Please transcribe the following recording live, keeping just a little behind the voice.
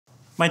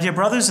My dear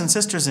brothers and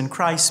sisters in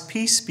Christ,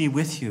 peace be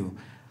with you.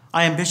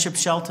 I am Bishop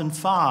Shelton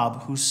Fabre,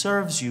 who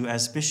serves you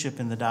as bishop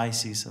in the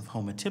Diocese of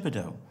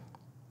Houma-Thibodaux.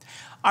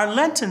 Our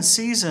Lenten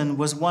season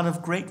was one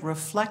of great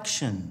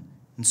reflection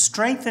and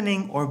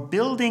strengthening or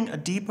building a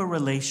deeper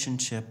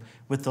relationship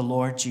with the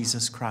Lord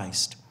Jesus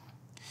Christ.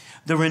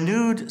 The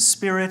renewed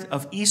spirit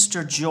of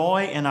Easter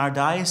joy in our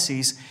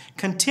diocese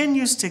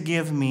continues to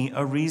give me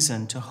a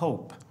reason to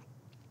hope.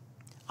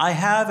 I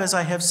have, as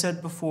I have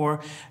said before,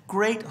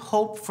 great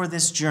hope for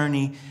this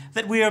journey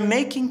that we are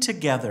making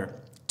together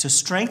to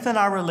strengthen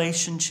our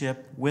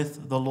relationship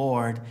with the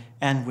Lord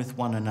and with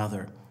one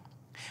another.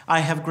 I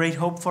have great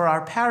hope for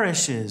our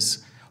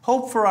parishes,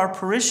 hope for our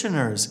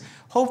parishioners,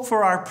 hope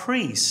for our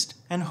priest,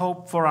 and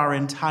hope for our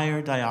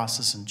entire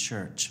diocesan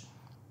church.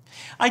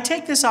 I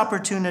take this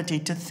opportunity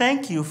to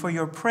thank you for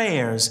your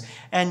prayers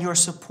and your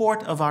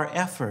support of our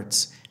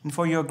efforts and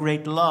for your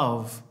great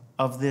love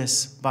of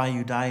this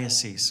Bayou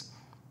Diocese.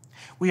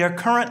 We are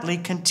currently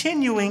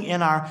continuing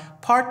in our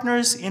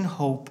Partners in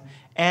Hope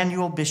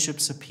annual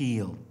Bishop's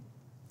Appeal,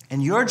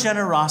 and your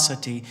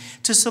generosity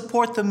to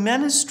support the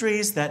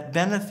ministries that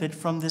benefit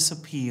from this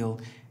appeal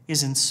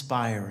is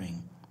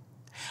inspiring.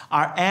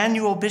 Our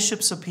annual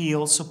Bishop's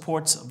Appeal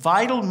supports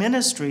vital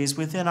ministries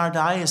within our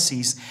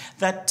diocese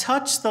that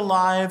touch the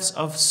lives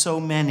of so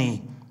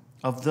many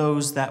of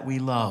those that we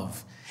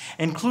love,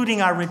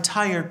 including our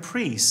retired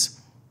priests,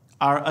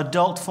 our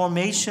adult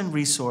formation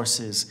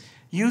resources,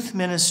 youth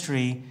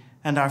ministry,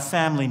 and our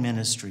family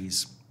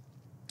ministries.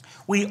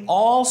 We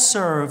all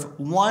serve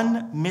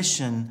one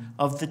mission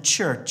of the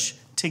church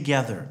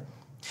together.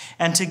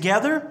 And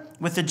together,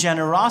 with the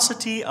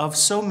generosity of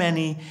so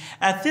many,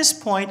 at this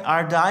point,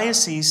 our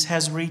diocese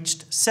has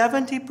reached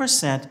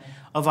 70%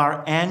 of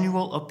our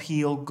annual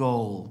appeal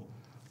goal.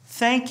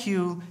 Thank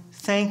you,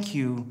 thank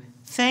you,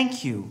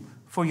 thank you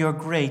for your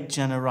great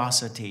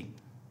generosity.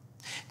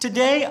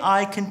 Today,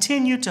 I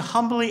continue to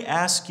humbly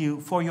ask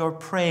you for your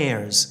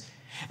prayers.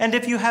 And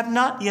if you have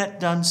not yet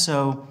done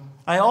so,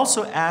 I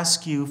also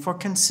ask you for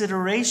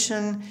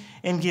consideration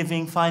in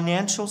giving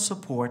financial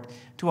support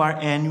to our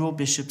annual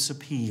Bishop's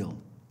Appeal.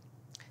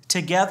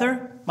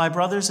 Together, my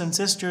brothers and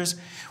sisters,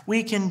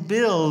 we can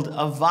build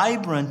a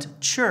vibrant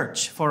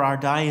church for our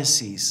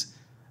diocese,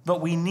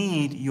 but we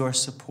need your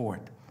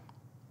support.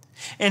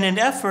 In an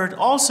effort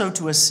also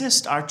to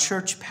assist our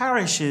church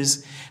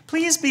parishes,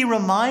 please be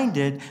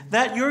reminded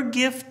that your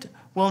gift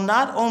will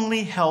not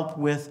only help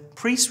with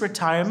priest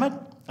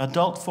retirement,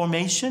 adult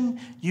formation,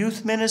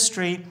 youth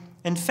ministry,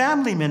 and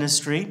family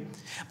ministry,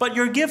 but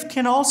your gift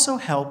can also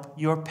help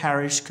your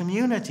parish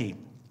community.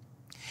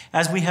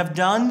 As we have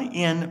done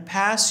in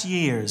past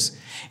years,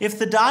 if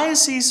the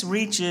diocese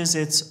reaches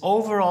its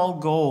overall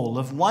goal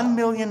of $1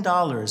 million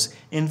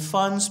in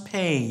funds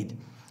paid,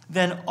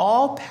 then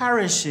all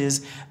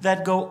parishes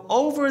that go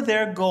over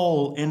their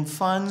goal in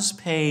funds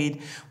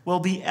paid will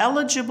be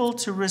eligible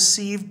to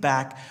receive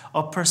back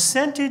a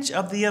percentage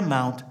of the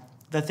amount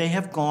that they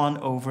have gone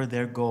over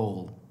their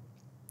goal.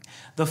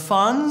 The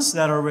funds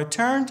that are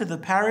returned to the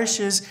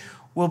parishes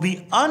will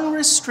be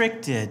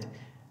unrestricted,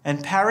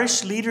 and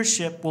parish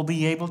leadership will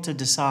be able to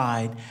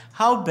decide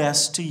how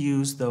best to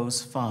use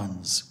those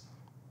funds.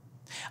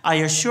 I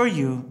assure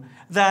you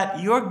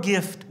that your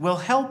gift will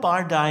help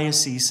our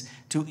diocese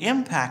to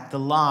impact the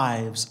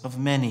lives of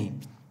many.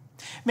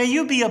 May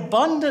you be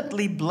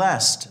abundantly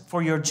blessed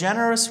for your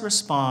generous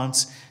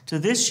response to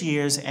this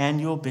year's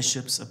annual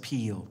Bishop's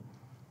Appeal.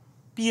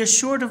 Be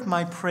assured of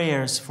my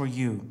prayers for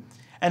you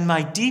and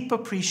my deep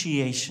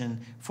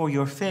appreciation for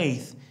your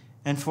faith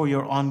and for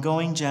your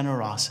ongoing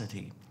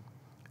generosity.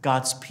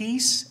 God's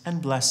peace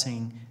and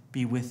blessing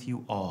be with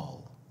you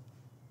all.